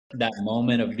that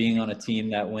moment of being on a team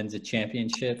that wins a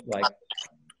championship, like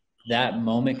that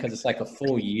moment, because it's like a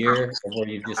full year of where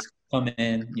you've just come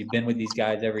in, you've been with these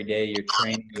guys every day, you're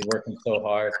training, you're working so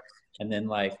hard, and then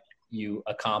like you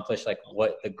accomplish like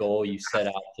what the goal you set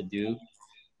out to do.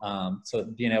 So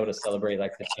being able to celebrate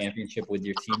like the championship with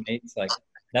your teammates, like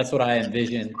that's what I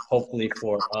envision hopefully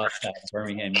for us at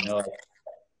Birmingham. You know, like,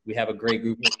 we have a great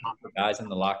group of guys in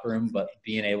the locker room, but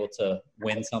being able to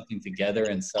win something together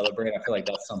and celebrate, I feel like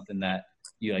that's something that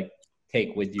you like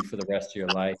take with you for the rest of your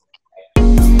life.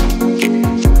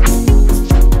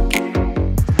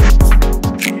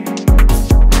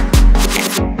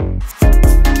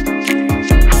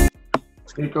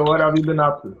 Neco, what have you been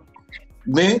up to?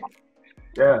 Me?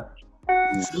 Yeah.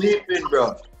 Sleeping,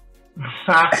 bro.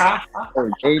 Oh,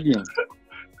 Jaden.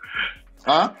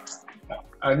 Huh?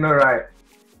 I know, right?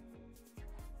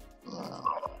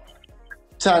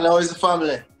 Chandler, how is the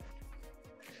family?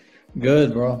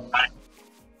 Good, bro.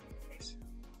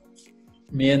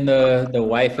 Me and the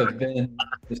wife have been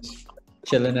just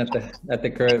chilling at the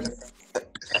crib.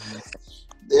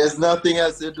 There's nothing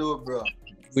else to do, bro.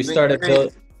 We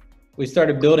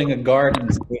started building a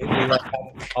garden. So we have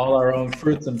all our own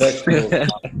fruits and vegetables.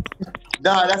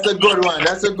 Nah, that's a good one.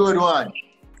 That's a good one.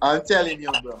 I'm telling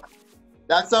you, bro.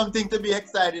 That's something to be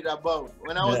excited about.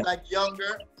 When I was like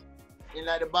younger, in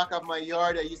like the back of my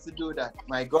yard, I used to do that.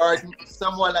 My garden,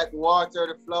 somewhat like water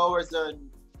the flowers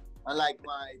and like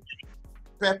my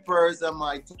peppers and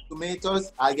my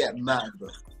tomatoes. I get mad, bro.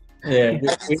 Yeah, I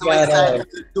get so excited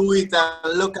to do it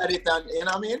and look at it, and you know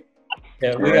what I mean?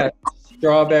 Yeah, we got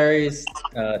strawberries,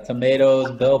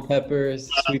 tomatoes, bell peppers,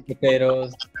 sweet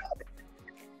potatoes.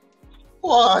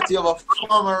 What? You have a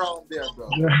farm around there, bro.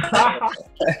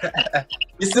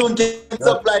 You soon can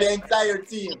supply the entire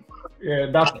team.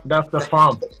 Yeah, that's the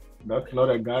farm. That's not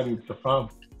a garden, it's a farm.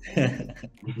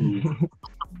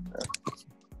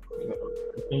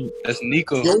 That's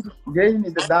Neco. Jaden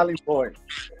is the darling boy.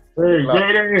 Hey,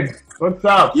 Jaden, what's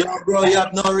up? Yo, bro, you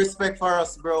have no respect for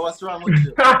us, bro. What's wrong with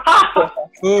you?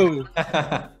 Ooh.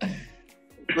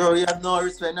 Bro, you have no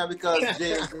respect, not because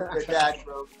James is your dad,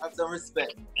 bro. Have some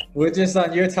respect. We're just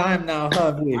on your time now,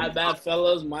 huh, B? My bad,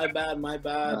 fellas. My bad.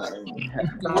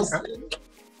 What's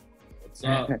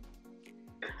up?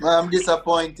 Man, I'm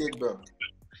disappointed, bro.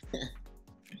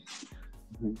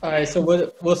 All right, so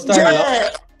we'll start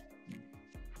off.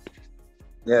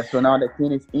 Yeah, so now the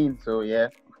team is in, so yeah,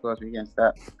 of course we can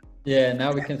start. Yeah,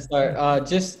 now we can start.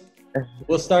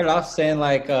 We'll start off saying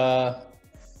like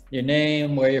your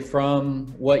name, where you're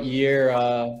from, what year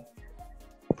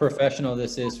professional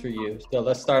this is for you. So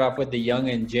let's start off with the young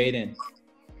and Jaden.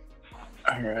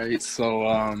 All right, so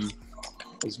I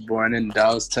was born in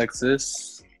Dallas,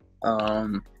 Texas.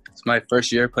 It's my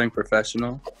first year playing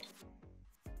professional,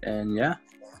 and yeah.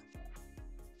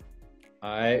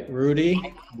 All right, Rudy,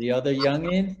 the other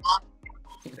youngin.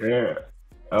 Yeah,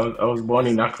 I was born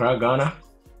in Accra, Ghana,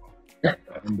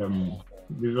 and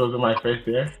this was my first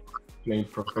year playing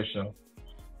professional.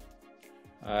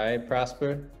 All right,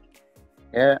 Prosper.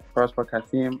 Yeah, Prosper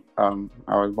Kasim. I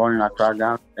was born in Accra,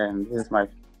 Ghana, and this is my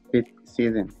 5th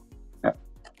season. Yeah.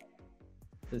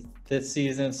 This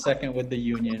season, second with the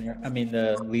Union. I mean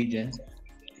the Legion.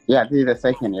 Yeah, this is the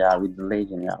second year with the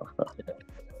Legion. Yeah, of course.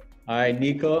 All right,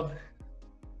 Neco.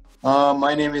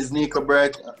 My name is Neco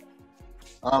Brett.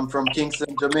 I'm from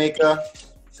Kingston, Jamaica.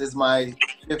 This is my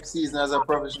 5th season as a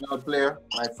professional player.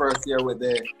 My first year with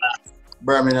the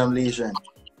Birmingham Legion.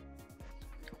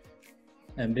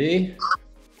 And B.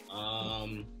 My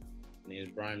name is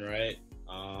Brian Wright.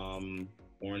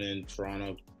 Born in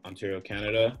Toronto, Ontario,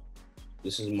 Canada.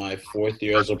 This is my 4th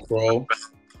year as a pro,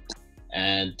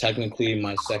 and technically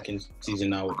my 2nd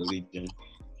season now with the Legion.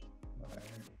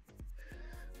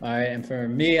 All right, and for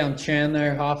me, I'm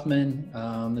Chandler Hoffman.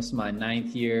 This is my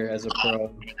 9th year as a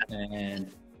pro,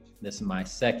 and this is my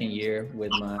 2nd year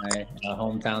with my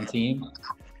hometown team.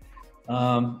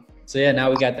 So yeah, now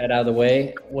we got that out of the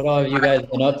way. What all have you guys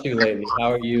been up to lately?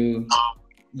 How are you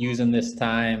using this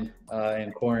time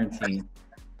in quarantine?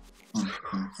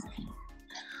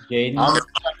 Jaden? I'm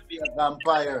trying to be a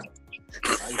vampire.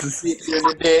 I sleep during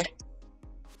the day,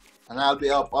 and I'll be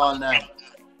up all night.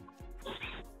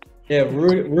 Yeah,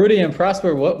 Rudy and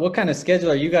Prosper, what kind of schedule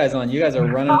are you guys on? You guys are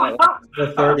running at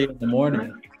like 4:30 in the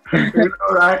morning. You know,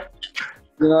 right?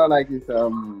 You know, like it's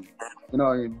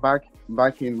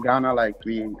back in Ghana, like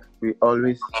we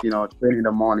always train in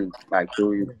the morning, like so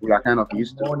we are kind of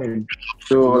used to. Morning.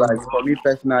 So like for me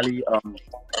personally,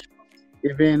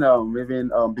 even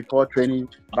before training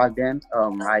back then,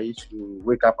 I used to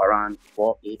wake up around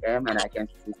 4 a.m. and I can't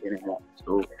sleep anymore.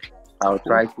 So I'll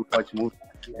try to watch movies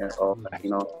or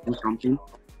do something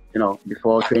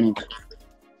before training.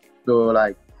 So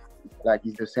like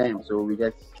it's the same. So we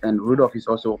just, and Rudolf is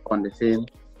also on the same,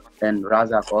 and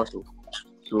Razak also.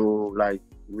 So like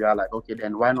we are like, okay,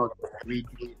 then why not we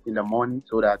do it in the morning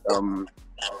so that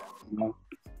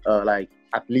like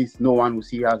at least no one will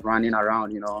see us running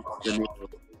around,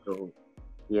 So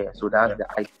yeah, so that's the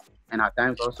idea. And at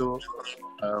times also,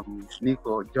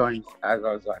 Neco joins us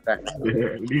also at times.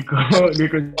 Yeah,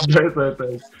 Neco joins at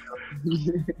times.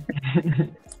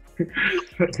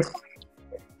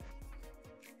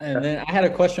 And then I had a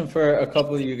question for a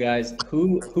couple of you guys.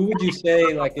 Who would you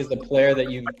say like is the player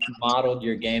that you modeled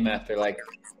your game after? Like,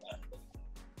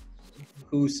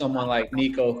 who's someone like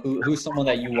Neco? Who's someone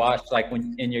that you watched like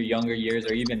when in your younger years,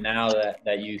 or even now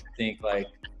that you think like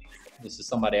this is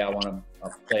somebody I want to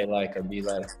play like or be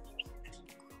like?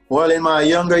 Well, in my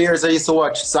younger years, I used to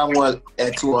watch Samuel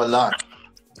Eto'o a lot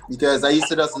because I used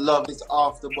to just love his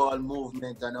off-the-ball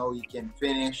movement and how he can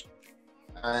finish.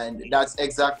 And that's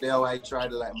exactly how I try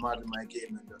to like model my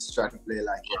game and just try to play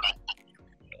like him.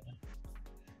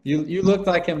 You looked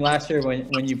like him last year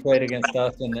when you played against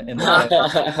us in the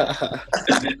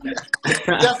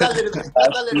Just a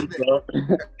little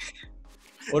bit.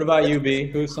 What about you, B?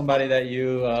 Who's somebody that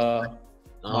you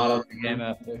modeled your game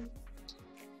after?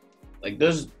 Like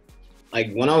there's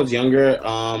like when I was younger,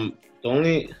 the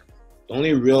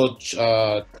only real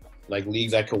like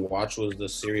leagues I could watch was the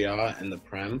Serie A and the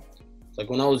Prem. Like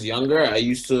when I was younger, I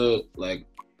used to like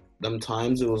them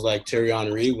times it was like Thierry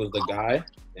Henry was the guy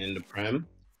in the Prem.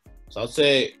 So I'd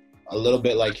say a little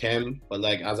bit like him, but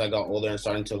like as I got older and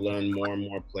starting to learn more and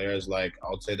more players, like I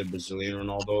would say the Brazilian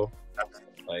Ronaldo.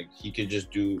 Like he could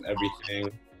just do everything,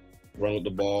 run with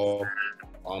the ball,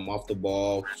 off the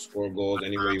ball, score goals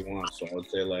any way you want. So I would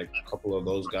say like a couple of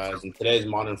those guys. In today's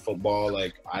modern football,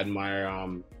 like I admire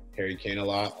Harry Kane a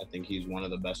lot. I think he's one of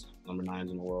the best number 9s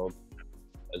in the world,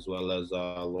 as well as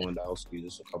Lewandowski.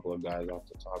 Just a couple of guys off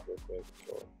the top real quick.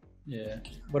 So. Yeah.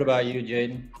 What about you,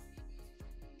 Jaden?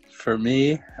 For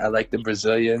me, I like the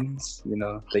Brazilians.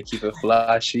 They keep it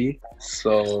flashy.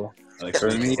 So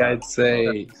for me, I'd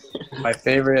say my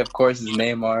favorite, of course, is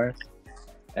Neymar.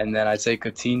 And then I'd say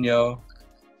Coutinho.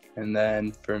 And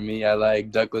then for me, I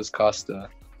like Douglas Costa.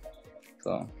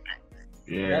 So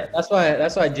yeah, that's why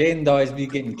Jaden always be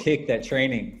getting kicked at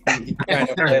training. He's trying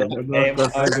to play Neymar.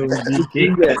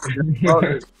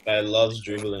 Guy loves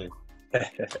dribbling.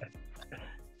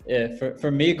 Yeah,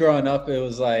 for me growing up, it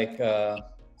was like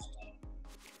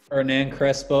Hernan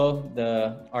Crespo,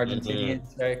 the Argentinian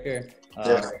striker.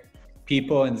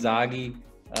 Pipo and Zaghi.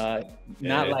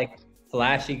 Not like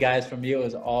flashy guys from you. It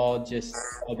was all just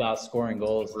about scoring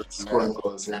goals. Scoring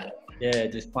goals, yeah. Yeah,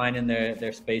 just finding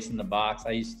their space in the box.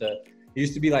 It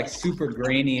used to be like super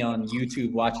grainy on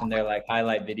YouTube watching their like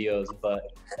highlight videos,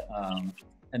 but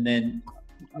and then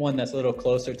one that's a little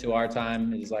closer to our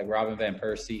time is like Robin van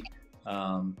Persie.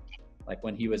 Like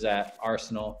when he was at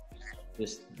Arsenal,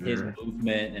 just his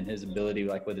movement and his ability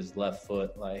like with his left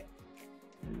foot, like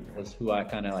was who I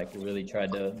kind of like really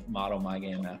tried to model my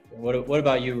game after. What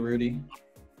about you, Rudy?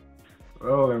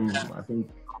 Well, I think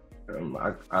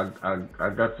I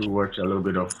got to watch a little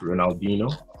bit of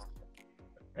Ronaldinho,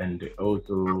 and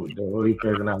also the only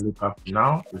person I look up to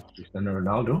now is Cristiano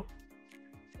Ronaldo.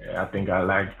 I think I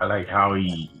like how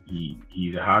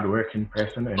he's a hardworking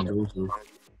person, and also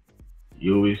he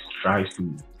always tries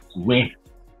to win,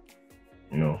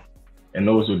 and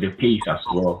also the pace as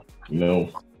well,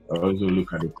 I also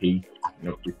look at the pace.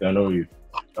 Cristiano is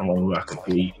someone who has a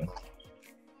pace,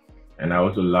 and I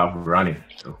also love running.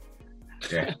 So,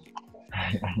 yeah.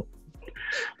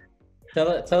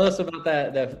 Tell us about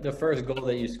the first goal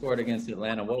that you scored against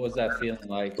Atlanta. What was that feeling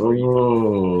like?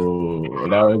 Oh,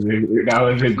 that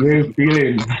was a great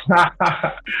feeling.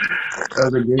 That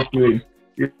was a great feeling.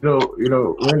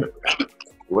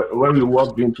 When we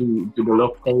walked into the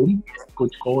locker room,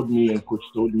 coach called me and coach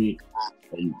told me,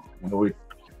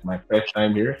 it's my first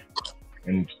time here,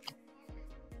 and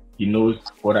he knows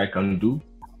what I can do,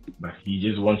 but he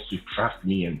just wants to trust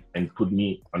me and put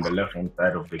me on the left-hand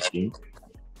side of the game.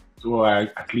 So I,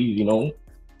 at least,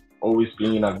 always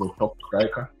playing as the top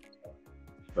striker.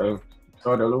 So it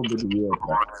felt a little bit weird,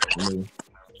 but,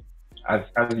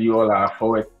 as you all are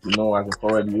forward, as a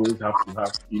forward, you always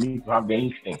need to have the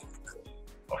instinct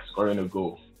of scoring a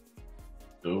goal.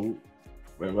 So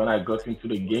when I got into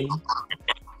the game,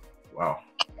 wow,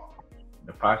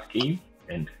 the pass came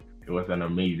and it was an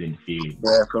amazing feeling.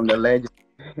 Yeah, from the legend.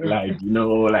 Like it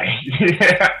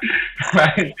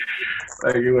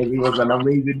was an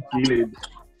amazing feeling.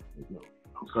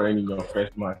 Scoring in your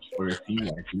first match for a team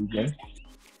like Legion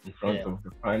in front of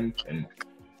the fans, and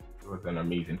it was an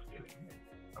amazing feeling.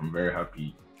 I'm very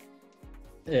happy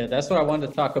Yeah, that's what I wanted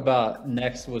to talk about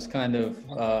next. Was kind of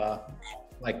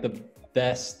like the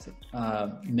best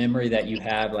memory that you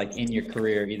have, like in your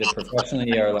career, either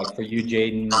professionally or like for you,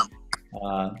 Jaden,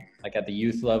 like at the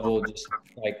youth level. Just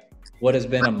like, what has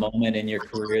been a moment in your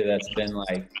career that's been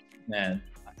like, man,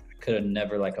 I could have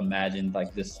never like imagined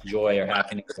like this joy or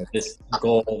happiness or this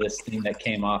goal, this thing that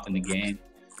came off in the game.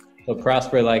 So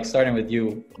Prosper, like starting with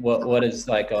you, what is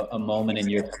like a moment in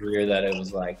your career that it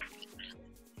was like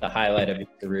the highlight of your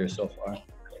career so far?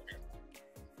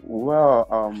 Well,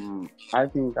 I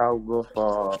think I'll go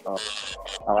for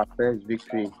our first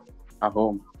victory at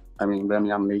home. I mean,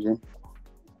 Birmingham Legion.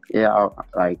 Yeah,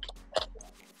 like,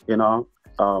 you know,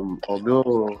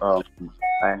 although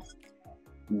I've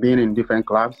been in different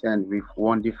clubs and we've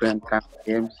won different kind of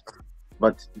games,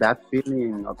 but that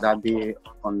feeling of that day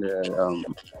on the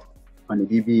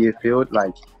DBA field,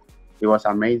 like, it was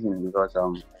amazing because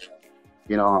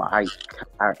you know, I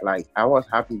was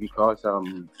happy because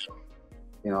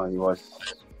you know, it was,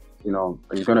 you know,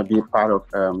 it's gonna be part of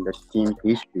the team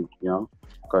history, you know.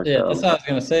 Cause, yeah, that's what I was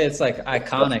gonna say. It's like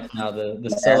iconic now, the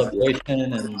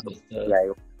celebration and just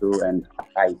and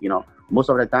I, you know, most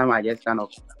of the time I just kind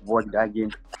of watch that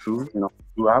game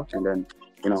throughout, and then,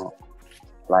 you know,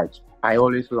 like I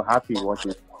always feel happy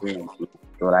watching the game.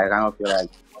 So I kind of feel like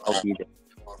I'll be the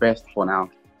best for now.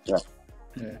 Yeah.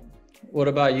 What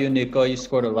about you, Neco? You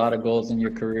scored a lot of goals in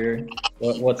your career.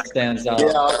 What stands out?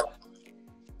 Yeah,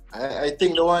 I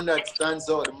think the one that stands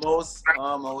out the most,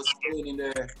 I was playing in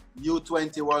the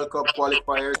U20 World Cup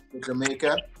qualifiers for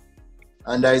Jamaica,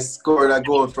 and I scored a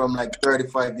goal from like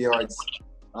 35 yards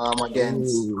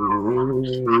against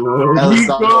El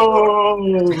Salvador.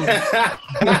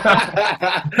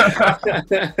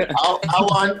 I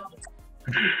won.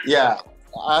 Yeah,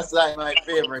 that's like my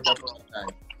favorite of all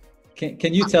time.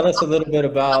 Can you tell us a little bit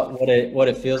about what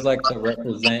it feels like to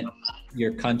represent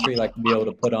your country, like to be able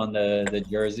to put on the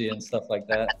jersey and stuff like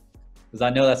that? Because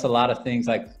I know that's a lot of things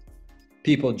like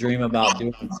people dream about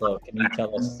doing. So can you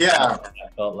tell us what that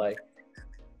felt like?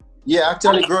 Yeah,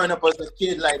 actually growing up as a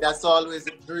kid, like that's always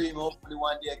a dream. Hopefully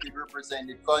one day I could represent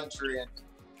the country. And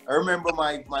I remember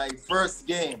my first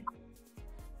game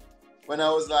when I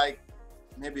was like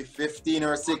maybe 15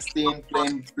 or 16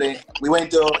 playing. We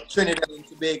went to Trinidad and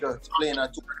Tobago to play in a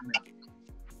tournament.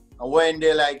 And when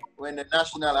the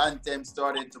national anthem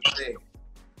started to play,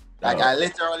 like I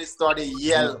literally started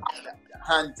yelling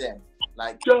the anthem.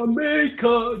 Like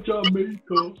Jamaica,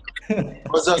 Jamaica. It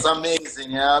was just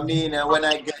amazing, you know what I mean? And when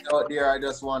I get out there, I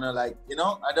just wanna I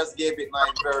just gave it my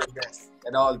very best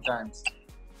at all times.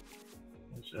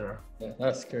 Sure. Yeah,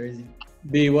 that's crazy.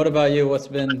 B, what about you? What's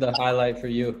been the highlight for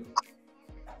you?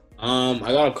 I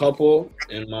got a couple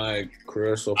in my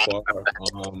career so far.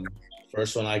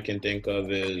 First one I can think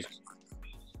of is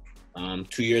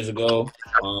 2 years ago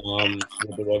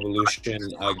with the Revolution.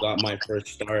 I got my first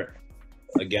start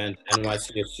against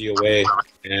NYCFC away,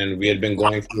 and we had been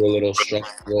going through a little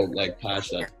struggle patch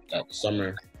that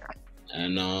summer.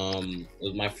 And it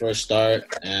was my first start,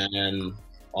 and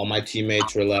all my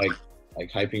teammates were like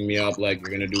hyping me up, like,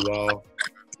 you're gonna do well,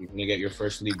 you're gonna get your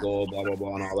first league goal, blah blah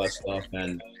blah, and all that stuff.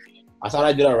 And I thought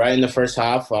I did all right in the first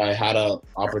half. I had an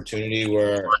opportunity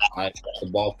where the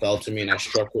ball fell to me and I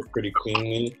struck it pretty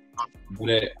cleanly, but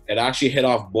it actually hit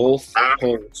off both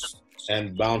posts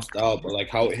and bounced out. But like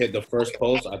how it hit the first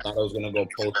post, I thought it was gonna go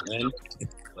post in,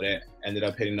 but it ended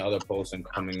up hitting the other post and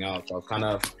coming out. So I was kind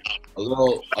of a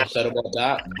little upset about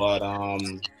that, but I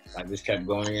just kept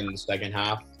going. In the second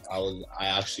half, I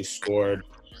actually scored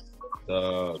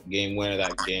the game winner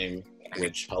that game,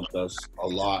 which helped us a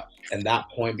lot. And that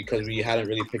point, because we hadn't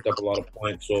really picked up a lot of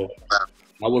points, so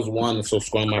I was one. So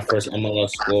scoring my first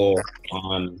MLS goal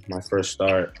on my first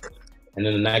start. And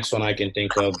then the next one I can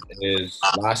think of is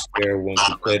last year when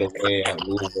we played away at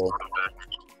Louisville.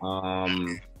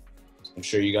 I'm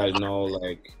sure you guys know,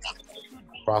 like,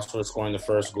 Prosper scoring the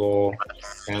first goal,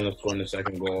 Chandler scoring the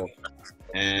second goal.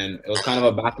 And it was kind of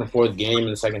a back and forth game in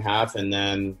the second half. And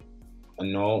then,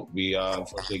 we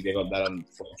unfortunately gave up that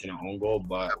unfortunate own goal.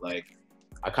 But, like,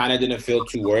 I kind of didn't feel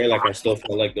too worried. Like, I still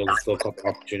felt like there was still a couple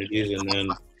opportunities. And then,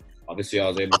 obviously, I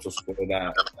was able to score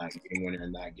that game winner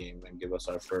in that game and give us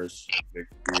our first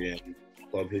victory in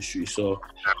club history. So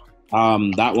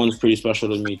that one's pretty special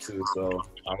to me too. So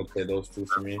I would say those two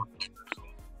for me.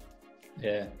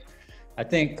 Yeah, I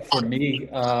think for me,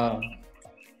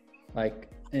 like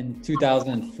in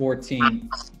 2014,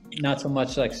 not so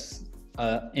much like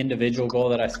individual goal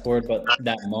that I scored, but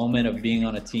that moment of being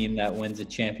on a team that wins a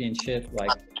championship,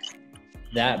 like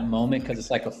that moment, because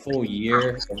it's like a full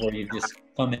year of where you've just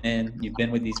come in, you've been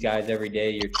with these guys every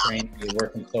day, you're training, you're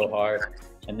working so hard,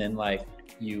 and then like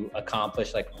you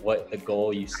accomplish like what the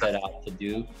goal you set out to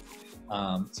do.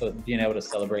 So being able to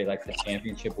celebrate like the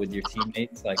championship with your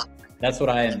teammates, like that's what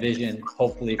I envision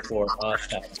hopefully for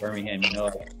us at Birmingham. You know,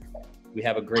 like, we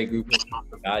have a great group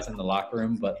of guys in the locker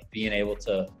room, but being able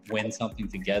to win something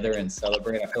together and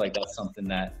celebrate, I feel like that's something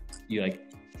that you like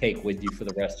take with you for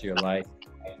the rest of your life.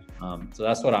 So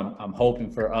that's what I'm hoping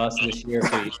for us this year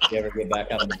if we ever get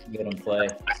back out on the field and play.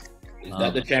 Is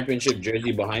that the championship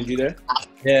jersey behind you there?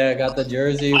 Yeah, I got the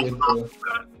jersey with the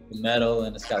medal,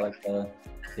 and it's got like the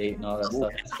date and all that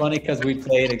stuff. It's funny because we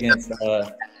played against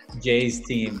Jay's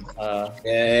team.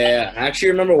 Yeah. I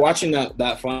actually remember watching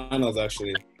that finals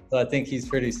actually. So I think he's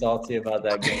pretty salty about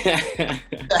that game.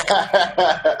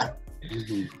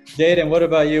 Jaden, what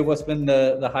about you? What's been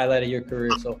the highlight of your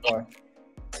career so far?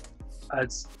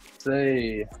 I'd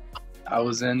say I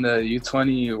was in the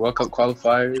U20 World Cup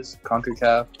qualifiers,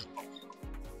 CONCACAF,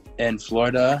 in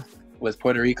Florida with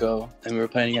Puerto Rico, and we were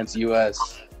playing against the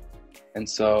U.S. And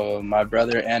so my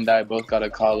brother and I both got a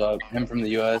call up, him from the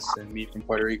U.S. and me from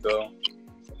Puerto Rico.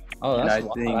 Oh, that's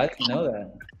wild. I didn't know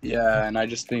that. Yeah, and I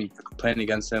just think playing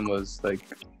against him was like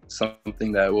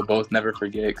something that we'll both never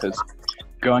forget, because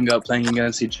growing up playing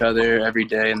against each other every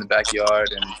day in the backyard,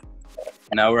 and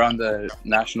now we're on the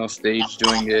national stage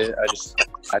doing it.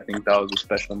 I think that was a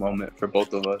special moment for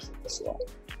both of us. So.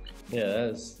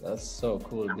 Yeah, that's so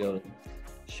cool to be able to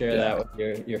share that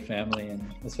with your family,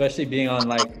 and especially being on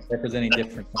like representing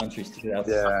different countries too.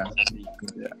 Yeah.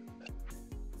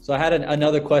 So I had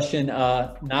another question,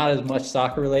 not as much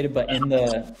soccer related, but in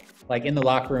the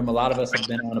locker room, a lot of us have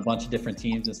been on a bunch of different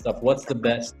teams and stuff. What's the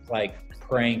best like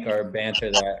prank or banter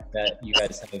that you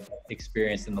guys have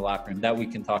experienced in the locker room that we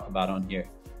can talk about on here?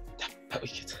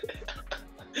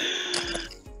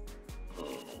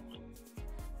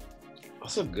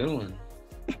 That's a good one.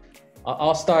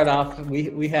 I'll start off.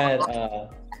 We had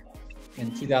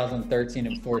in 2013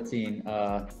 and 14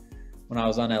 when I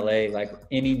was on LA, like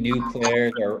any new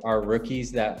players or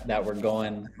rookies that were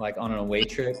going like on an away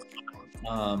trip.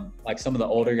 Like some of the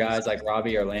older guys like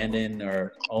Robbie or Landon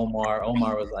or Omar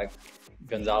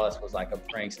Gonzalez was like a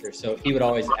prankster. So he would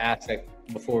always ask like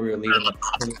before we were leaving the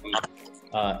facility,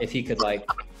 if he could like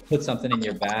put something in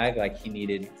your bag, like he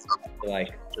needed to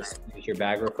like just use your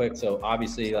bag real quick. So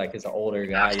obviously like as an older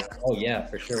guy, you're like, oh yeah,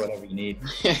 for sure, whatever you need.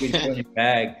 You put it in your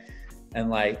bag, and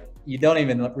like you don't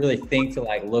even really think to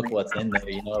like look what's in there,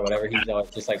 you know, or whatever. He's always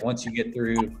just like, once you get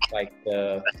through like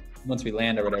once we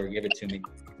land or whatever, give it to me.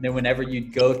 And then whenever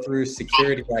you'd go through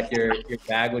security, like your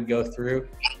bag would go through,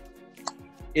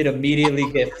 it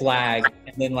immediately get flagged,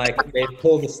 and then like they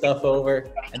pull the stuff over,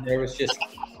 and there was just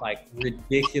like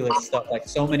ridiculous stuff, like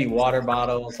so many water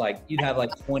bottles, like you'd have like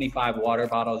 25 water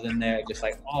bottles in there, just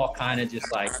like all kind of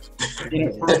just like stuff,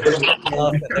 and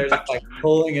they're just like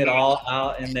pulling it all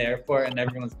out in the airport, and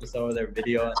everyone's just over there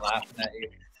video and laughing at you.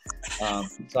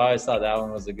 So I always thought that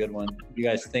one was a good one. Do you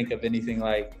guys think of anything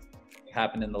like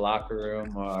happened in the locker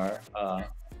room or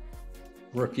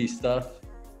rookie stuff?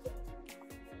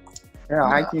 Yeah,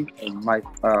 I think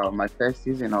my first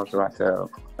season also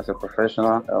as a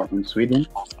professional in Sweden,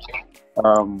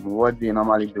 what we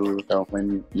normally do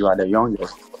when you are the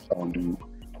youngest, when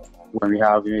we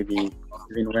have even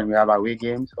when we have away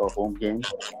games or home games,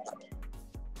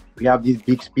 we have this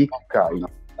big speaker, you know,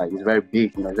 like it's very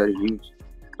big, you know, very huge.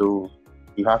 So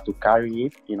you have to carry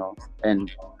it, you know, and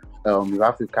you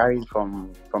have to carry it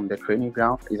from the training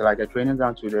ground. It's like the training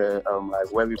ground to the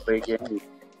like where we play games is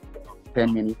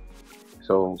 10 minutes.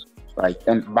 So like,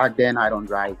 and back then I don't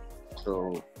drive,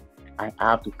 so I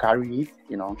have to carry it,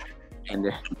 you know, and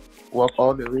then walk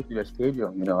all the way to the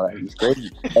stadium, you know, like it's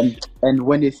crazy. And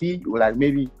when they see you, like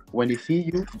maybe when they see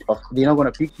you, they're not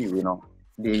gonna pick you, you know.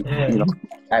 They, you know,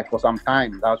 like for some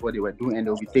time that's what they were doing, and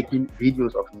they'll be taking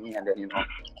videos of me and then, you know,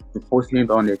 posting it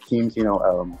on the teams, you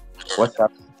know,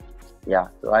 WhatsApp. Yeah,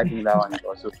 so I think that one is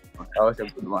also a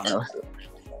good one also.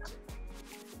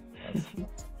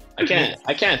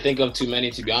 I can't think of too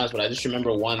many, to be honest, but I just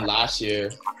remember one last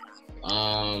year,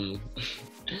 when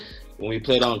we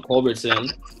played on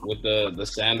Culbertson with the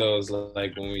sandals,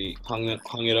 like when we hung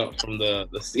it up from the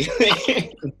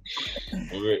ceiling.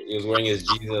 He was wearing his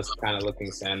Jesus kind of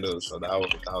looking sandals, so that was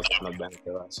kind of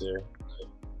banter last year.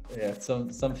 Yeah,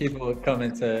 some people would come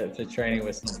into training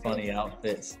with some funny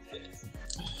outfits.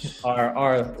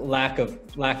 Our lack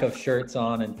of shirts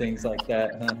on and things like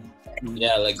that, huh?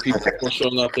 Yeah, like people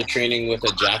showing up to training with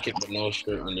a jacket but no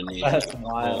shirt underneath. That's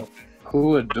wild. Who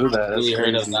would do that? I've really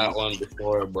heard of that one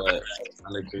before, but it's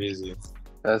kind of crazy.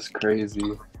 That's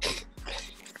crazy.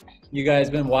 You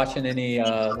guys been watching any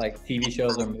like TV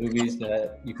shows or movies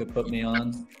that you could put me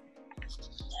on?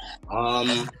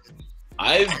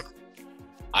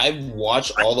 I've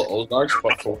watched all the Ozarks,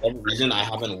 but for whatever reason, I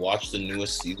haven't watched the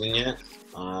newest season yet.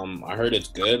 I heard it's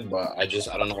good, but I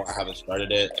don't know why I haven't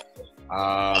started it.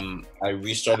 I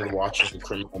restarted watching The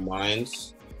Criminal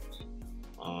Minds.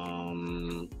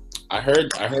 I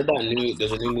heard that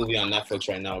there's a new movie on Netflix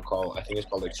right now I think it's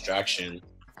called Extraction.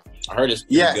 I heard it's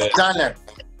pretty good. Chandler,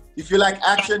 if you like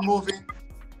action movie,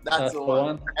 that's the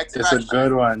one. It's a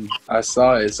good one. I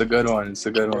saw it. It's a good one.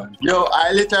 Yo,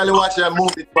 I literally watched that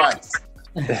movie twice.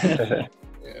 Yeah,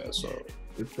 so.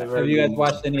 Have you guys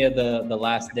watched any of the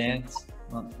Last Dance?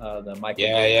 The Michael.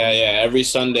 Yeah. Every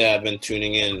Sunday I've been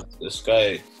tuning in. This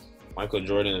guy, Michael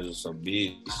Jordan, is just a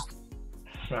beast.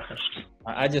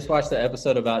 I just watched the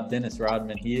episode about Dennis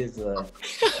Rodman. He's a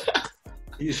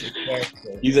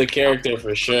character. He's a character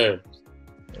for sure.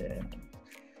 Yeah.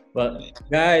 But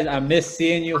guys, I miss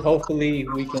seeing you. Hopefully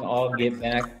we can all get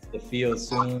back to the field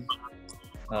soon.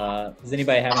 Does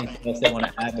anybody have anything else they want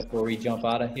to add before we jump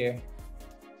out of here?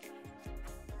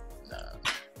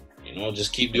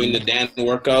 Just keep doing the dance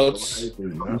workouts.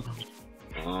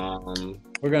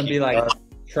 We're gonna be like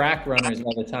track runners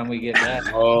by the time we get back.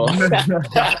 Oh. That's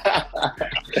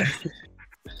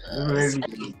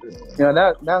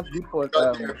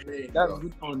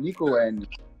good for Neco and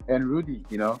Rudy.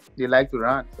 They like to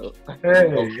run. So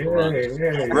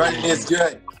Running is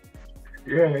good.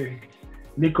 Yeah.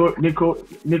 Neco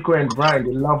and Brian,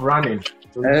 they love running.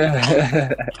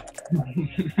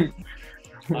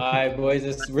 All right, boys.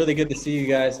 It's really good to see you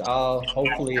guys. I'll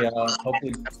hopefully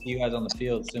see you guys on the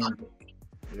field soon.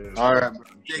 Yeah. All right, bro.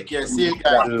 Take care. See you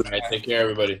guys. All right, take care,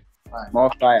 everybody.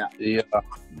 more fire. Yeah.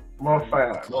 More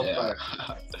fire.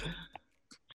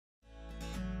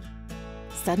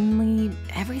 Suddenly,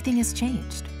 everything has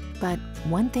changed. But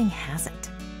one thing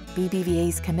hasn't.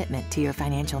 BBVA's commitment to your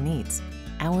financial needs.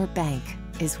 Our bank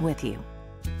is with you.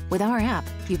 With our app,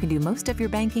 you can do most of your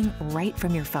banking right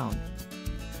from your phone.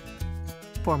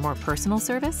 For more personal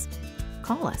service,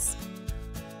 call us.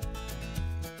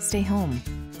 Stay home,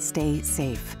 stay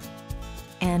safe.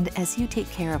 And as you take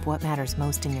care of what matters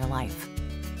most in your life,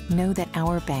 know that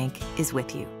our bank is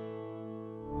with you.